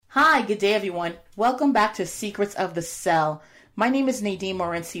Hi, good day everyone. Welcome back to Secrets of the Cell. My name is Nadine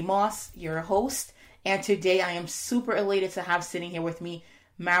Morency Moss, your host, and today I am super elated to have sitting here with me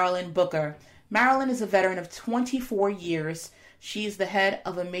Marilyn Booker. Marilyn is a veteran of 24 years. She is the head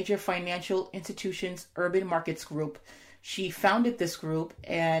of a major financial institution's urban markets group. She founded this group,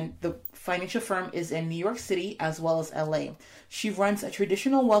 and the financial firm is in New York City as well as LA. She runs a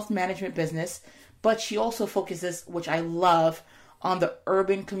traditional wealth management business, but she also focuses, which I love, on the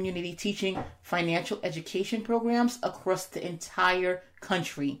urban community, teaching financial education programs across the entire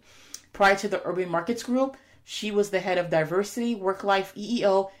country. Prior to the Urban Markets Group, she was the head of diversity, work-life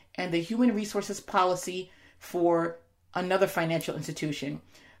EEO, and the human resources policy for another financial institution.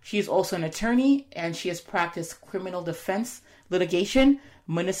 She is also an attorney, and she has practiced criminal defense, litigation,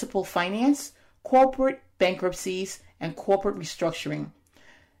 municipal finance, corporate bankruptcies, and corporate restructuring.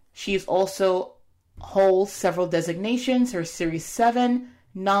 She is also holds several designations, her Series 7,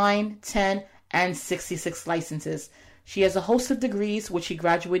 9, 10, and 66 licenses. She has a host of degrees, which she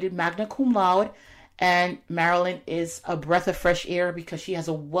graduated magna cum laude, and Marilyn is a breath of fresh air because she has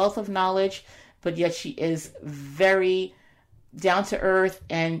a wealth of knowledge, but yet she is very down to earth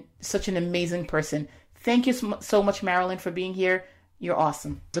and such an amazing person. Thank you so much, Marilyn, for being here. You're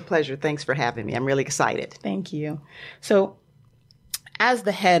awesome. It's a pleasure. Thanks for having me. I'm really excited. Thank you. So, as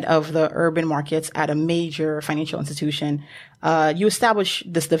the head of the urban markets at a major financial institution, you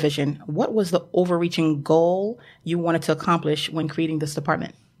established this division. What was the overreaching goal you wanted to accomplish when creating this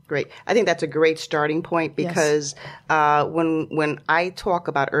department? Great. I think that's a great starting point because when I talk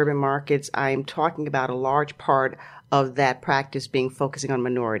about urban markets, I'm talking about a large part of that practice being focusing on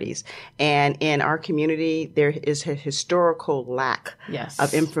minorities. And in our community, there is a historical lack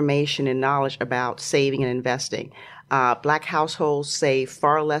of information and knowledge about saving and investing. Black households save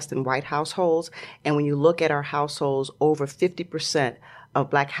far less than white households. And when you look at our households, over 50% of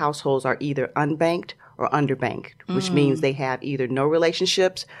Black households are either unbanked or underbanked, which means they have either no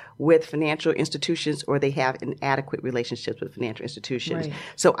relationships with financial institutions or they have inadequate relationships with financial institutions. Right.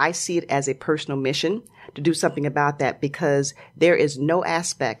 So I see it as a personal mission to do something about that because there is no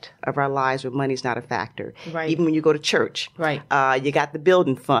aspect of our lives where money's not a factor. Right. Even when you go to church, you got the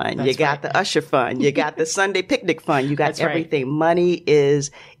building fund, you got the usher fund, you got the Sunday picnic fund, you got everything. Right. Money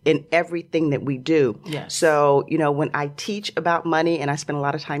is in everything that we do. Yes. So, when I teach about money, and I spend a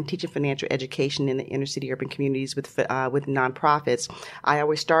lot of time teaching financial education in the inner city urban communities with nonprofits, I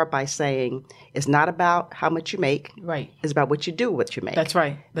always start by saying it's not about how much you make. Right. It's about what you do with what you make. That's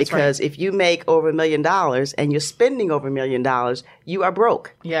right. Because if you make over $1 million and you're spending over $1 million, you are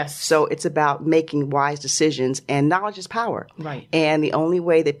broke. Yes. So it's about making wise decisions, and knowledge is power. Right. And the only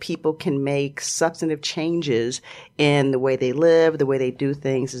way that people can make substantive changes in the way they live, the way they do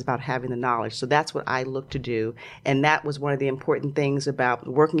things, is about having the knowledge. So that's what I look to do. And that was one of the important things about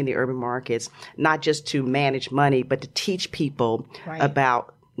working in the urban markets, not just to manage money, but to teach people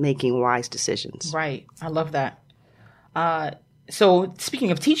about making wise decisions. Right. I love that. So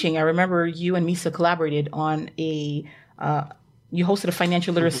speaking of teaching, I remember you and Misa collaborated on you hosted a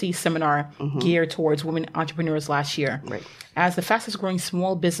financial literacy seminar geared towards women entrepreneurs last year. Right. As the fastest growing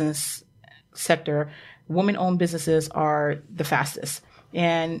small business sector, women-owned businesses are the fastest.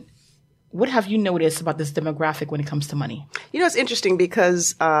 And what have you noticed about this demographic when it comes to money? It's interesting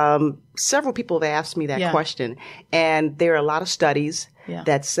because several people have asked me that question. And there are a lot of studies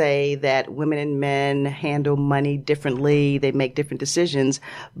that say that women and men handle money differently. They make different decisions.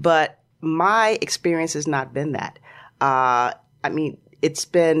 But my experience has not been that. It's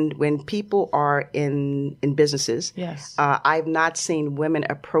been when people are in businesses. Yes. I've not seen women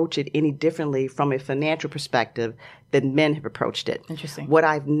approach it any differently from a financial perspective than men have approached it. Interesting. What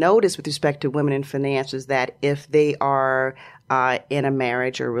I've noticed with respect to women in finance is that if they are in a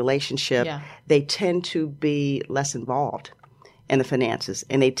marriage or a relationship, they tend to be less involved in the finances,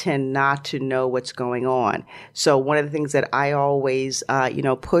 and they tend not to know what's going on. So one of the things that I always,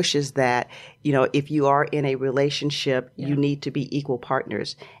 push is that, if you are in a relationship, you need to be equal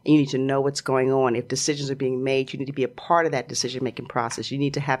partners, and you need to know what's going on. If decisions are being made, you need to be a part of that decision-making process. You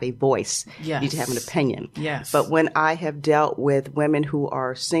need to have a voice. Yes. You need to have an opinion. Yes. But when I have dealt with women who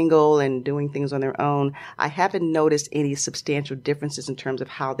are single and doing things on their own, I haven't noticed any substantial differences in terms of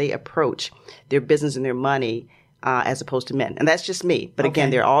how they approach their business and their money as opposed to men. And that's just me. But again,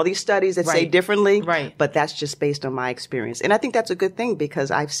 there are all these studies that say differently, but that's just based on my experience. And I think that's a good thing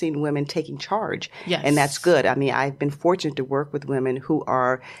because I've seen women taking charge. Yes. And that's good. I've been fortunate to work with women who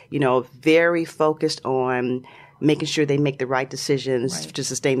are, very focused on making sure they make the right decisions to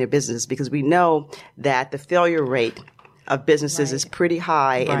sustain their business, because we know that the failure rate of businesses is pretty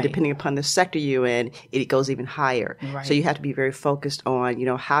high, and Right. depending upon the sector you're in, it goes even higher. Right. So you have to be very focused on,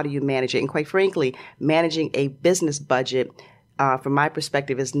 how do you manage it? And quite frankly, managing a business budget, from my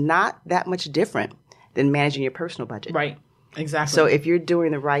perspective, is not that much different than managing your personal budget. Right. Exactly. So if you're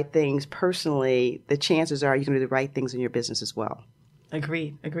doing the right things personally, the chances are you can do the right things in your business as well.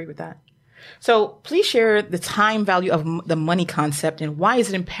 Agree with that. So please share the time value of the money concept, and why is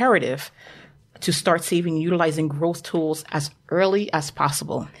it imperative to start saving and utilizing growth tools as early as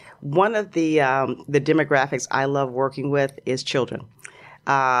possible? One of the demographics I love working with is children.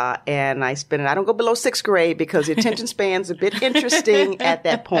 And I don't go below 6th grade because the attention span's a bit interesting at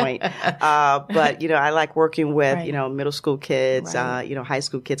that point. But, I like working with, Right. middle school kids, Right. high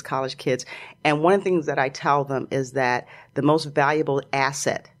school kids, college kids. And one of the things that I tell them is that the most valuable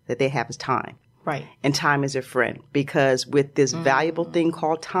asset that they have is time. Right. And time is a friend, because with this valuable thing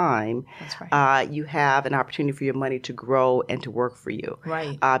called time, That's right. you have an opportunity for your money to grow and to work for you.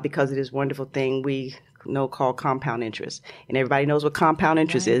 Right. Because of this wonderful thing we know called compound interest. And everybody knows what compound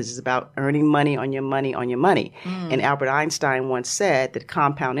interest is. It's about earning money on your money on your money. And Albert Einstein once said that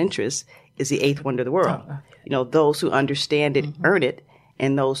compound interest is the 8th wonder of the world. Those who understand it earn it,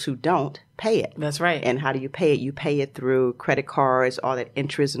 and those who don't pay it. That's right. And how do you pay it? You pay it through credit cards, all that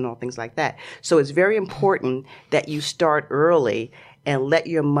interest and all things like that. So it's very important that you start early and let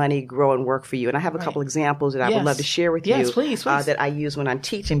your money grow and work for you. And I have a couple examples that I would love to share with you please. that I use when I'm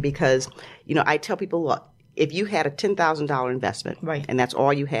teaching, because, I tell people, look, if you had a $10,000 investment, Right. and that's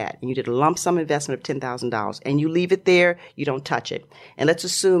all you had, and you did a lump sum investment of $10,000, and you leave it there, you don't touch it. And let's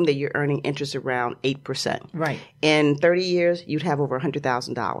assume that you're earning interest around 8%. Right. In 30 years, you'd have over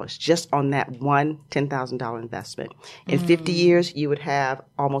 $100,000 just on that one $10,000 investment. In 50 years, you would have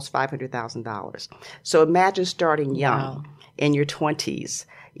almost $500,000. So imagine starting young. Wow. In your 20s,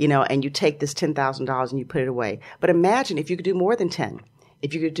 and you take this $10,000 and you put it away. But imagine if you could do more than 10.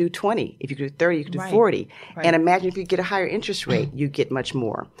 If you could do 20, if you could do 30, you could do Right. 40. Right. And imagine if you get a higher interest rate, you get much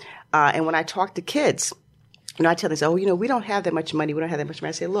more. And when I talk to kids, I tell them, we don't have that much money. We don't have that much money.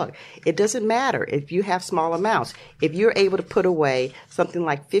 I say, look, it doesn't matter if you have small amounts. If you're able to put away something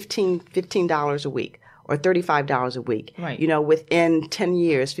like $15 a week, or $35 a week. Right. Within 10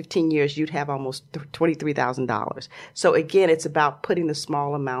 years, 15 years, you'd have almost $23,000. So again, it's about putting the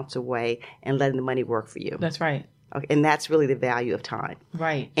small amounts away and letting the money work for you. That's right. Okay, and that's really the value of time.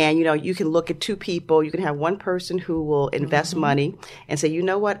 Right. And, you can look at two people. You can have one person who will invest money and say, you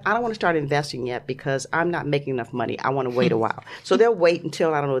know what, I don't want to start investing yet because I'm not making enough money. I want to wait a while. So they'll wait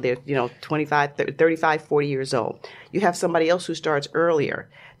until, they're, 25, 35, 40 years old. You have somebody else who starts earlier.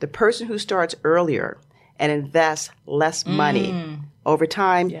 The person who starts earlier and invests less money over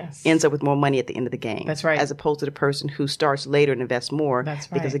time ends up with more money at the end of the game. That's right. As opposed to the person who starts later and invests more.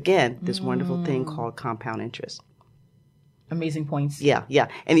 That's right. Because, again, this wonderful thing called compound interest. Amazing points. Yeah.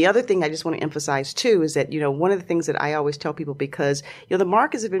 And the other thing I just want to emphasize too is that, one of the things that I always tell people, because, the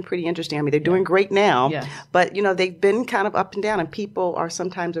markets have been pretty interesting. I mean, they're doing great now, but, they've been kind of up and down, and people are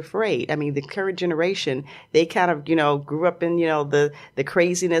sometimes afraid. I mean, the current generation, they kind of, grew up in, the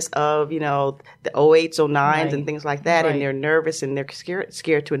craziness of, the 08s, 09s and things like that. Right. And they're nervous and they're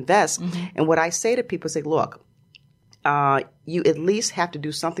scared to invest. And what I say to people is like, look, you at least have to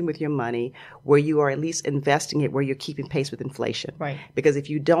do something with your money where you are at least investing it where you're keeping pace with inflation. Right. Because if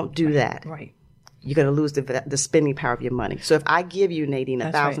you don't do that, Right. you're going to lose the spending power of your money. So if I give you, Nadine,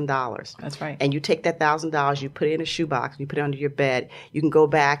 $1,000. That's right. And you take that $1,000, you put it in a shoebox, you put it under your bed, you can go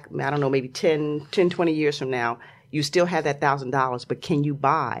back, I don't know, maybe 10, 20 years from now, you still have that $1,000, but can you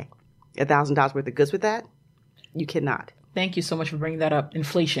buy $1,000 worth of goods with that? You cannot. Thank you so much for bringing that up.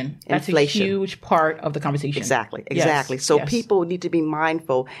 Inflation. That's a huge part of the conversation. Exactly. Yes. So people need to be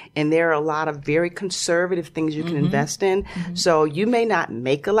mindful, and there are a lot of very conservative things you can invest in. So you may not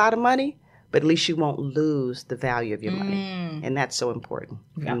make a lot of money, but at least you won't lose the value of your money. And that's so important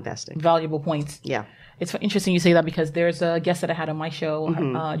in investing. Valuable points. Yeah. It's interesting you say that because there's a guest that I had on my show,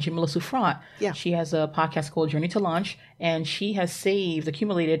 Jamila Souffrant. Yeah. She has a podcast called Journey to Launch, and she has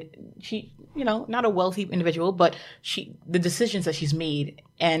accumulated, not a wealthy individual, but the decisions that she's made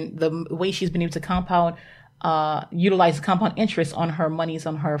and the way she's been able to utilize compound interest on her monies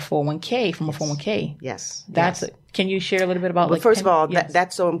on her 401k from a 401k. Yes. Can you share a little bit about first of all,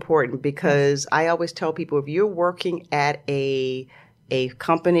 that's so important because I always tell people if you're working at a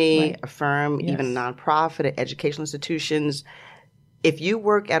company, a firm, even a nonprofit, educational institutions, if you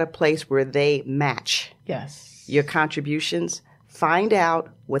work at a place where they match your contributions, find out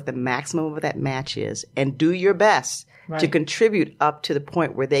what the maximum of that match is and do your best to contribute up to the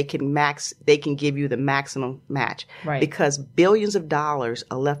point where they can give you the maximum match. Right. Because billions of dollars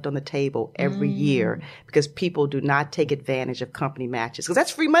are left on the table every year because people do not take advantage of company matches because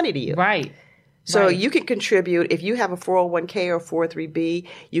that's free money to you. Right. So you can contribute, if you have a 401k or 403b,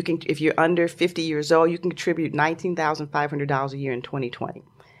 you can, if you're under 50 years old, you can contribute $19,500 a year in 2020.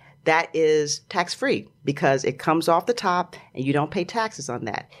 That is tax-free because it comes off the top and you don't pay taxes on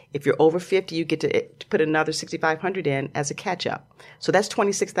that. If you're over 50, you get to put another $6,500 in as a catch-up. So that's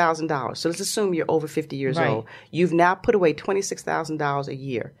 $26,000. So let's assume you're over 50 years old. You've now put away $26,000 a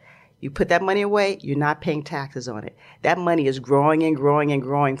year. You put that money away, you're not paying taxes on it. That money is growing and growing and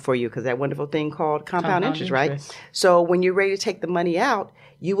growing for you because that wonderful thing called compound interest, right? So when you're ready to take the money out,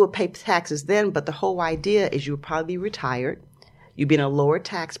 you will pay taxes then, but the whole idea is you'll probably be retired. You'll be in a lower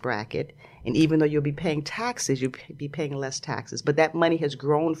tax bracket, and even though you'll be paying taxes, you'll be paying less taxes. But that money has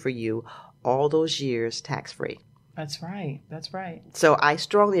grown for you all those years tax-free. That's right. That's right. So I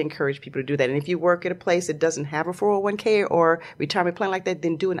strongly encourage people to do that. And if you work at a place that doesn't have a 401k or retirement plan like that,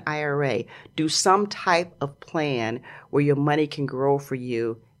 then do an IRA. Do some type of plan where your money can grow for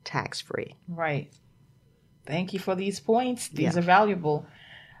you tax-free. Right. Thank you for these points. These are valuable.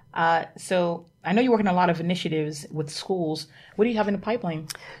 So I know you're working on a lot of initiatives with schools. What do you have in the pipeline?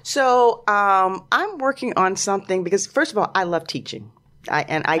 So I'm working on something because, first of all, I love teaching.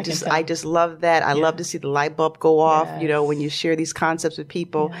 I just love that. I love to see the light bulb go off, you know, when you share these concepts with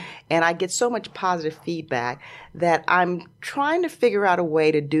people. And I get so much positive feedback that I'm trying to figure out a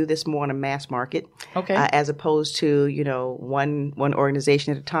way to do this more on a mass market, as opposed to, you know, one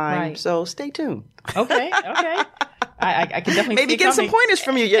organization at a time. Right. So stay tuned. Okay. I can definitely maybe see get some pointers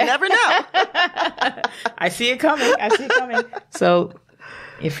from you. You never know. I see it coming. So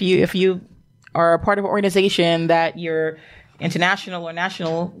if you are a part of an organization that you're international or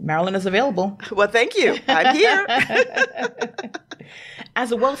national, Marilyn is available. Well, thank you. I'm here. As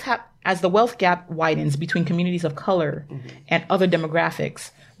the wealth gap widens between communities of color and other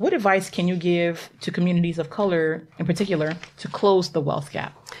demographics, what advice can you give to communities of color in particular to close the wealth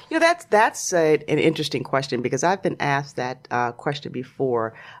gap? You know, that's an interesting question because I've been asked that question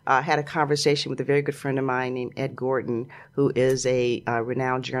before. I had a conversation with a very good friend of mine named Ed Gordon, who is a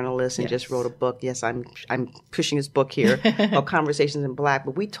renowned journalist and just wrote a book. Yes, I'm pushing his book here called Conversations in Black.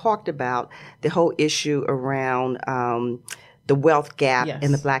 But we talked about the whole issue around the wealth gap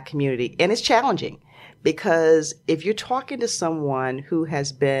in the Black community. And it's challenging because if you're talking to someone who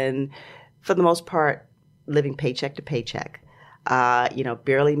has been, for the most part, living paycheck to paycheck, you know,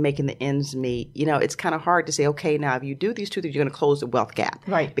 barely making the ends meet, you know, it's kind of hard to say, okay, now if you do these two things, you're going to close the wealth gap.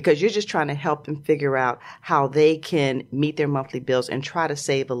 Right. Because you're just trying to help them figure out how they can meet their monthly bills and try to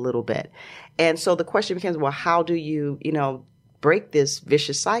save a little bit. And so the question becomes, well, how do you, you know, break this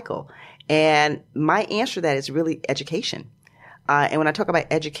vicious cycle? And my answer to that is really education. And when I talk about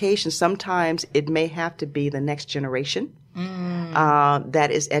education, sometimes it may have to be the next generation that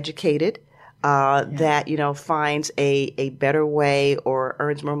is educated, that, you know, finds a better way or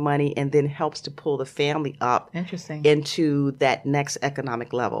earns more money and then helps to pull the family up into that next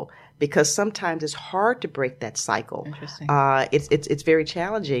economic level. Because sometimes it's hard to break that cycle. It's very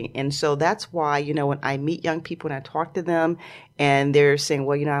challenging. And so that's why, you know, when I meet young people and I talk to them and they're saying,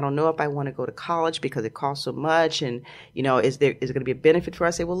 well, you know, I don't know if I want to go to college because it costs so much. And, you know, is it going to be a benefit for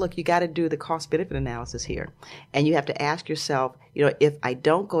us? I say, well, look, you got to do the cost benefit analysis here. And you have to ask yourself, you know, if I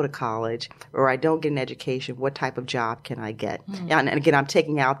don't go to college or I don't get an education, what type of job can I get? And again, I'm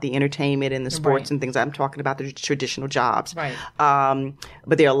taking out the entertainment and the sports and things. I'm talking about the traditional jobs.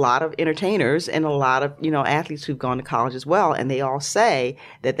 But there are a lot of entertainers and a lot of, you know, athletes who've gone to college as well. And they all say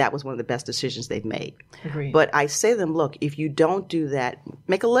that that was one of the best decisions they've made. But I say to them, look, if you don't do that,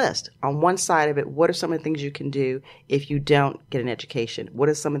 make a list. On one side of it, what are some of the things you can do if you don't get an education? What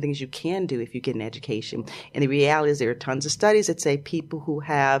are some of the things you can do if you get an education? And the reality is there are tons of studies that say people who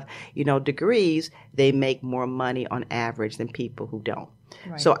have, you know, degrees, they make more money on average than people who don't.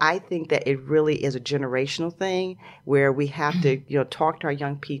 So I think that it really is a generational thing where we have to, you know, talk to our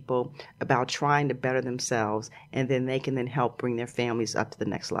young people about trying to better themselves, and then they can then help bring their families up to the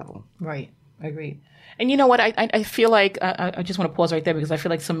next level. Right. I agree. And you know what? I feel like I just want to pause right there because I feel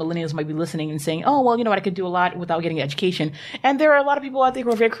like some millennials might be listening and saying, oh, well, you know what? I could do a lot without getting an education. And there are a lot of people out there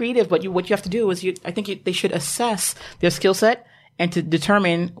who are very creative, but what you have to do is they should assess their skill set and to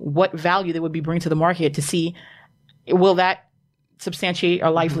determine what value they would be bringing to the market to see, will that substantiate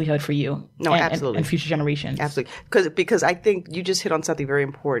our livelihood for you. No, absolutely. And future generations. Absolutely. Because I think you just hit on something very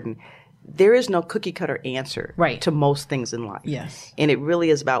important. There is no cookie cutter answer to most things in life. Yes. And it really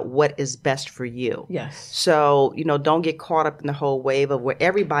is about what is best for you. Yes. So, don't get caught up in the whole wave of where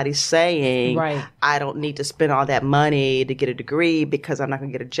everybody's saying, I don't need to spend all that money to get a degree because I'm not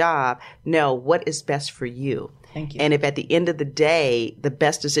going to get a job. No, what is best for you? Thank you. And if at the end of the day, the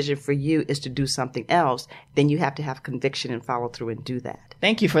best decision for you is to do something else, then you have to have conviction and follow through and do that.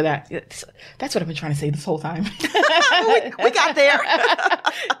 Thank you for that. That's what I've been trying to say this whole time. we got there.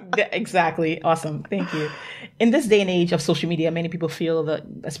 Exactly. Awesome. Thank you. In this day and age of social media, many people feel that,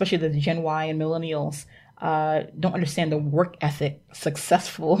 especially the Gen Y and millennials, don't understand the work ethic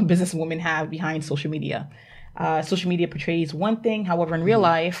successful businesswomen have behind social media. Social media portrays one thing. However, in real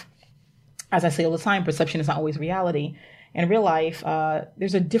life, as I say all the time, perception is not always reality. In real life,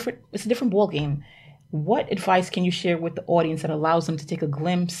 it's a different ballgame. What advice can you share with the audience that allows them to take a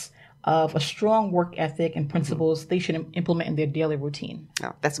glimpse of a strong work ethic and principles they should implement in their daily routine?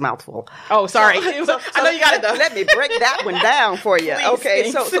 Oh, that's a mouthful. Oh, sorry. I know you got it though. Let me break that one down for you. Please,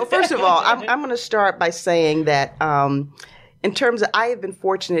 okay, thanks. so first of all, I'm going to start by saying that in terms of, I have been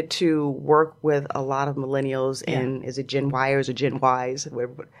fortunate to work with a lot of millennials and is it Gen Yers or Gen Ys,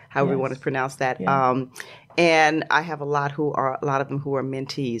 however you want to pronounce that. Yeah. And I have a lot of them who are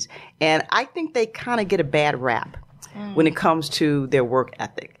mentees. And I think they kind of get a bad rap when it comes to their work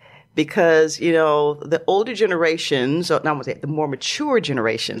ethic. Because, the older generations, or not want to say the more mature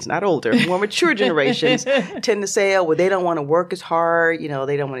generations, not older, more mature generations tend to say, oh, well, they don't want to work as hard. They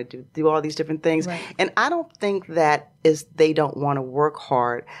don't want to do all these different things. Right. And I don't think that is they don't want to work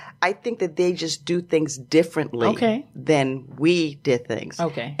hard. I think that they just do things differently than we did things.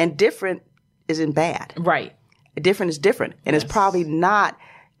 Okay. And different isn't bad. Right. Different is different. And it's probably not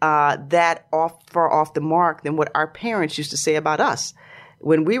that far off the mark than what our parents used to say about us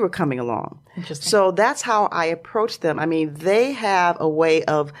when we were coming along. So that's how I approach them. I mean, they have a way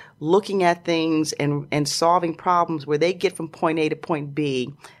of looking at things and solving problems where they get from point A to point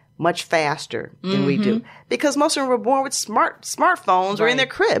B much faster than we do. Because most of them were born with smartphones or in their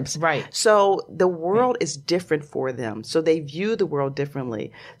cribs. Right. So the world is different for them. So they view the world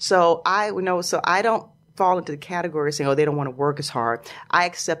differently. So I don't fall into the category of saying, oh, they don't want to work as hard. I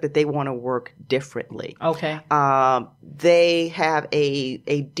accept that they want to work differently. Okay. They have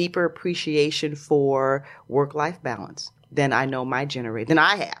a deeper appreciation for work-life balance than I know my generation,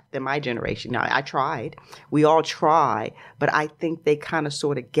 than my generation. Now, I tried. We all try, but I think they kind of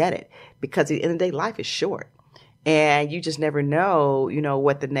sort of get it because at the end of the day, life is short. And you just never know,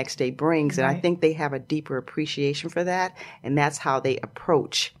 what the next day brings. And I think they have a deeper appreciation for that. And that's how they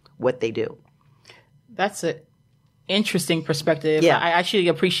approach what they do. That's an interesting perspective. Yeah. I actually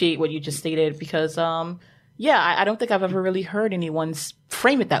appreciate what you just stated because, I don't think I've ever really heard anyone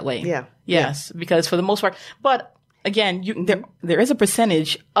frame it that way. Yeah. Yes, because for the most part, but again, there is a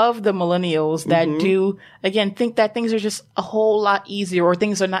percentage of the millennials that do, again, think that things are just a whole lot easier or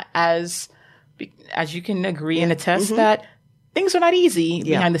things are not as you can agree and attest that things are not easy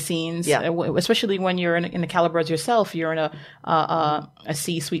behind the scenes, especially when you're in the caliber as yourself. You're in a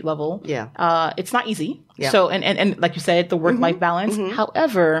C-suite level. Yeah, it's not easy. Yeah. So, and like you said, the work-life balance.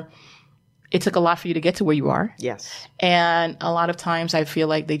 However, it took a lot for you to get to where you are. Yes. And a lot of times, I feel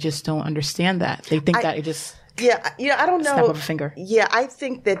like they just don't understand that. They think that it just I don't know. Snap of a finger. Yeah, I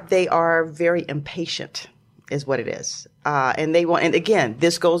think that they are very impatient. Is what it is. And again,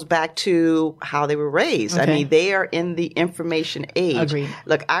 this goes back to how they were raised. Okay. I mean, they are in the information age. Agreed.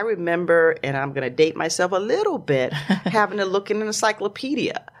 Look, I remember, and I'm going to date myself a little bit, having to look in an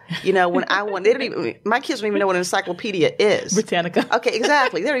encyclopedia. When my kids don't even know what an encyclopedia is. Britannica. Okay,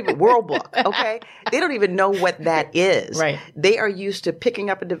 exactly. They don't even, World Book, okay? They don't even know what that is. Right. They are used to picking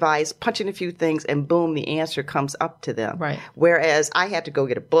up a device, punching a few things, and boom, the answer comes up to them. Right. Whereas I had to go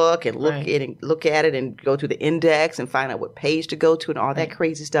get a book and look at it and go to the index and find out what page to go to and all that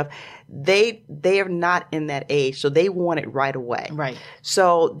crazy stuff. They are not in that age, so they want it right away. Right.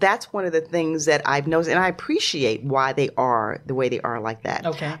 So that's one of the things that I've noticed, and I appreciate why they are the way they are like that.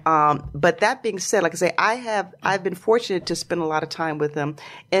 Okay. But that being said, like I say, I've been fortunate to spend a lot of time with them,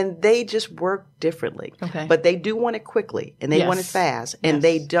 and they just work differently. Okay. But they do want it quickly, and they want it fast, and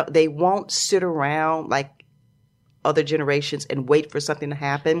they won't sit around like other generations and wait for something to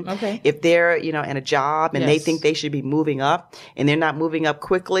happen. Okay. If they're, in a job and they think they should be moving up and they're not moving up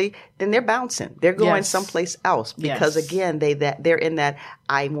quickly, then they're bouncing. They're going someplace else because again, they're in that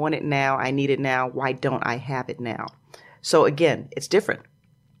I want it now, I need it now, why don't I have it now? So again, it's different.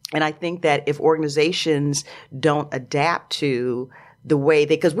 And I think that if organizations don't adapt to the way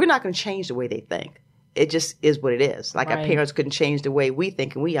because we're not going to change the way they think. it just is what it is. Like our parents couldn't change the way we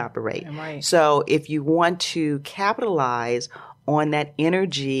think and we operate. So if you want to capitalize on that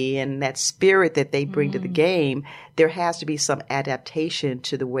energy and that spirit that they bring to the game, there has to be some adaptation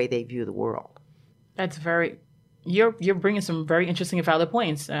to the way they view the world. That's you're bringing some very interesting and valid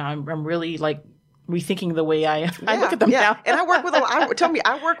points. I'm really like rethinking the way I look at them now. And I work with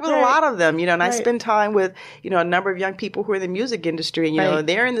I work with a lot of them, and I spend time with, a number of young people who are in the music industry, and,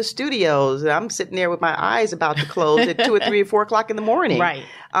 they're in the studios. And I'm sitting there with my eyes about to close at 2 or 3 or 4 o'clock in the morning. Right.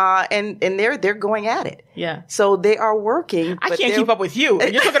 And they're going at it. Yeah. So they are working. I can't keep up with you.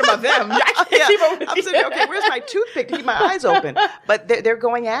 You're talking about them. I can't keep up with I'm you. sitting, okay, where's my toothpick to keep my eyes open? But they're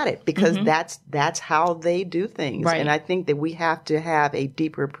going at it because that's how they do things. Right. And I think that we have to have a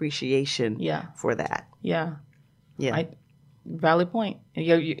deeper appreciation for that. Yeah. Yeah. Valid point.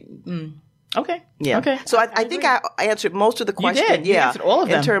 Okay. Yeah. Okay. So I think I answered most of the questions. You did. You answered all of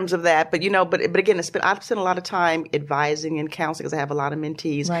them. In terms of that. But, but again, I've spent a lot of time advising and counseling because I have a lot of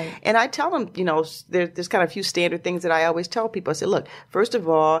mentees. Right. And I tell them, there's kind of a few standard things that I always tell people. I say, look, first of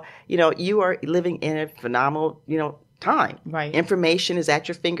all, you are living in a phenomenal, time. Right. Information is at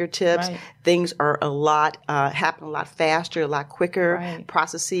your fingertips. Right. Things are happen a lot faster, a lot quicker. Right.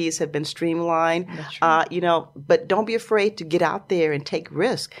 Processes have been streamlined. That's true. But don't be afraid to get out there and take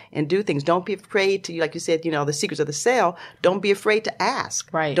risks and do things. Don't be afraid to, like you said, the secrets of the sale. Don't be afraid to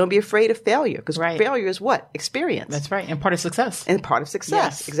ask. Right. Don't be afraid of failure because failure is what? Experience. That's right. And part of success. And part of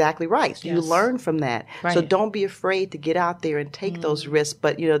success. Yes. Exactly right. So you learn from that. Right. So don't be afraid to get out there and take those risks.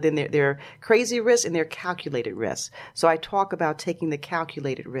 But, then there are crazy risks and there are calculated risks. So I talk about taking the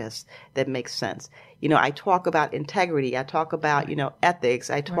calculated risks that make sense. I talk about integrity. I talk about, ethics.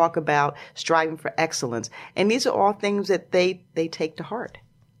 I talk about striving for excellence. And these are all things that they take to heart.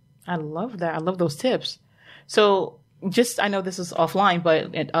 I love that. I love those tips. So I know this is offline,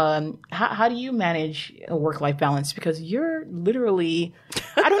 but how do you manage a work-life balance? Because you're literally,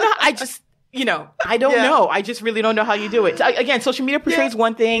 I don't know. I don't know. I just really don't know how you do it. Again, social media portrays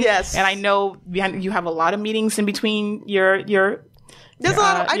one thing. Yes. And I know you have a lot of meetings in between your There's a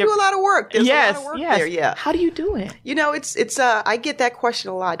lot of, I do a lot of work. There's a lot of work there. Yeah. How do you do it? It's I get that question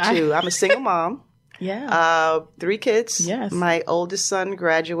a lot too. I'm a single mom. Yeah. 3 kids. Yes. My oldest son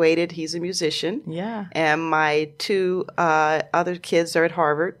graduated. He's a musician. Yeah. And my 2 other kids are at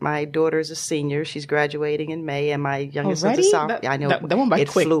Harvard. My daughter's a senior. She's graduating in May. And my youngest son's a sophomore. I know. That went by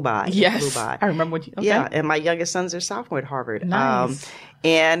quick. Flew by. Yes. It flew by. I remember what you, okay. Yeah. And my youngest son's a sophomore at Harvard. Nice.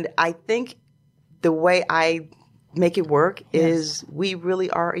 And I think the way I make it work is we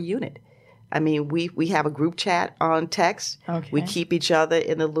really are a unit. I mean, we have a group chat on text. Okay. We keep each other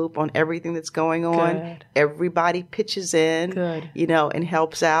in the loop on everything that's going on. Good. Everybody pitches in, Good. And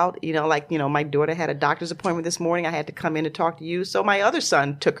helps out. My daughter had a doctor's appointment this morning. I had to come in to talk to you. So my other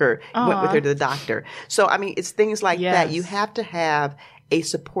son went with her to the doctor. So, I mean, it's things like that. You have to have a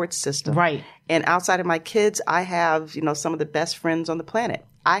support system. Right. And outside of my kids, I have, some of the best friends on the planet.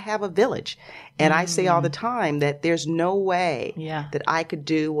 I have a village. And I say all the time that there's no way that I could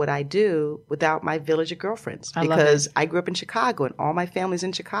do what I do without my village of girlfriends. Because I grew up in Chicago and all my family's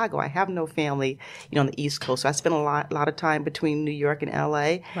in Chicago. I have no family, on the East Coast. So I spent a lot of time between New York and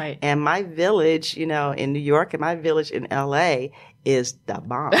LA. Right. And my village, in New York and my village in LA is the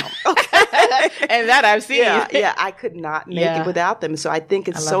bomb. And that I've seen. Yeah, I could not make it without them. So I think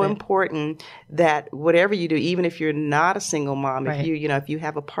it's so important that whatever you do, even if you're not a single mom, if if you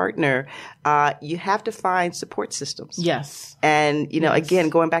have a partner, you have to find support systems. Yes. And, again,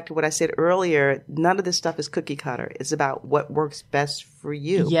 going back to what I said earlier, none of this stuff is cookie cutter. It's about what works best for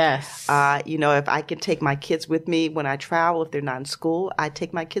you. Yes. If I can take my kids with me when I travel, if they're not in school, I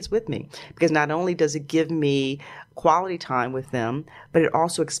take my kids with me because not only does it give me quality time with them, but it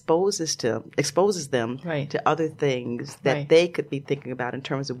also exposes them to other things that they could be thinking about in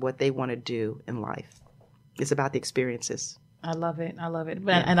terms of what they want to do in life. It's about the experiences. I love it.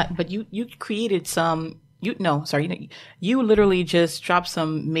 But you created some. You literally just dropped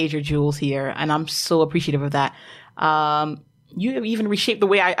some major jewels here, and I'm so appreciative of that. You have even reshaped the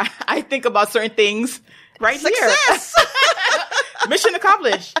way I think about certain things right Success! Here. Mission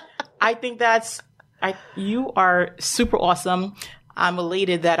accomplished. I think you are super awesome. I'm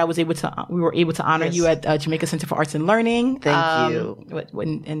elated that we were able to honor you at Jamaica Center for Arts and Learning. Thank you.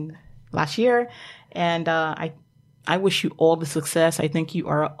 In last year, and I wish you all the success. I think you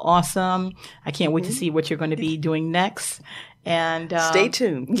are awesome. I can't wait to see what you're going to be doing next. And stay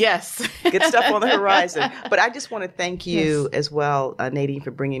tuned. Yes. Good stuff on the horizon. But I just want to thank you as well, Nadine, for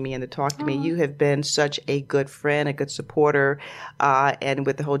bringing me in to talk to me. You have been such a good friend, a good supporter. And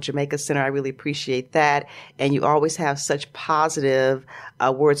with the whole Jamaica Center, I really appreciate that. And you always have such positive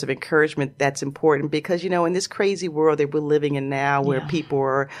words of encouragement. That's important because, in this crazy world that we're living in now where people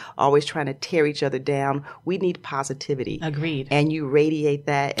are always trying to tear each other down, we need positivity. Agreed. And you radiate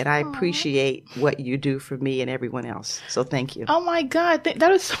that. And I appreciate what you do for me and everyone else. So thank you. Oh my God.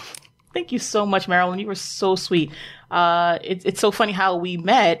 Thank you so much, Marilyn. You were so sweet. It's so funny how we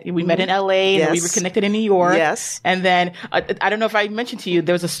met. We met in LA and we were connected in New York. Yes. And then I don't know if I mentioned to you,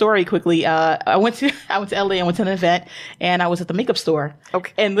 there was a story quickly. I went to LA, I went to an event and I was at the makeup store.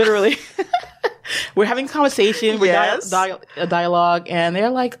 Okay. And literally we're having a conversation, a dialogue, and they're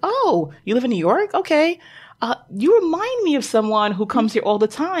like, "Oh, you live in New York? Okay. You remind me of someone who comes here all the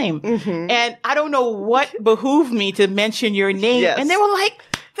time." Mm-hmm. And I don't know what behooved me to mention your name. Yes. And they were like,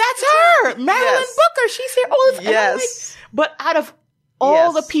 "That's her, Marilyn Booker. She's here all the time." Yes. But out of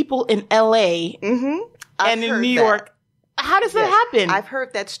all the people in LA and in New York, how does that happen? I've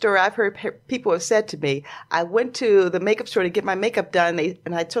heard that story. I've heard people have said to me, I went to the makeup store to get my makeup done,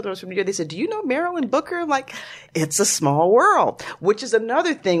 and I told them I was from New York. They said, "Do you know Marilyn Booker?" I'm like, it's a small world, which is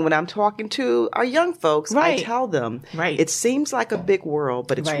another thing when I'm talking to our young folks. I tell them, it seems like a big world,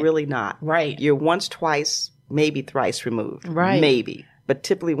 but it's really not. Right. You're once, twice, maybe thrice removed. Right. Maybe. But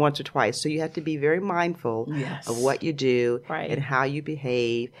typically once or twice. So you have to be very mindful of what you do and how you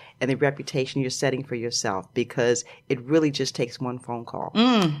behave and the reputation you're setting for yourself, because it really just takes one phone call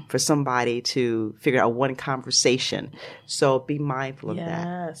for somebody to figure out one conversation. So be mindful of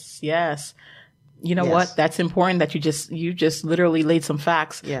that. Yes. You know what? That's important that you just literally laid some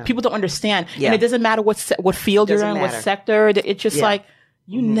facts. Yeah. People don't understand. Yeah. And it doesn't matter what field you're in, what sector. It's just like,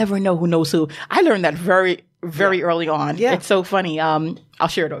 you never know who knows who. I learned that very early on. Yeah. It's so funny. I'll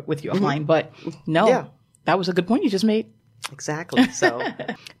share it with you offline, but that was a good point you just made. Exactly. So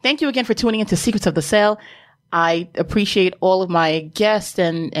thank you again for tuning into Secrets of the Sale. I appreciate all of my guests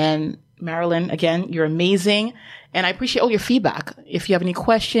and Marilyn, again, you're amazing. And I appreciate all your feedback. If you have any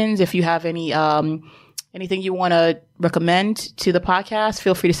questions, if you have any, anything you want to recommend to the podcast,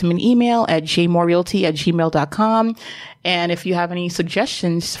 feel free to send me an email at jmorerealty@gmail.com. And if you have any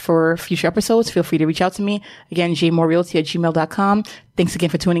suggestions for future episodes, feel free to reach out to me. Again, jmorerealty@gmail.com. Thanks again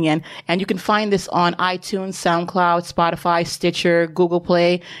for tuning in. And you can find this on iTunes, SoundCloud, Spotify, Stitcher, Google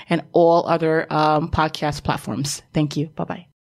Play, and all other podcast platforms. Thank you. Bye-bye.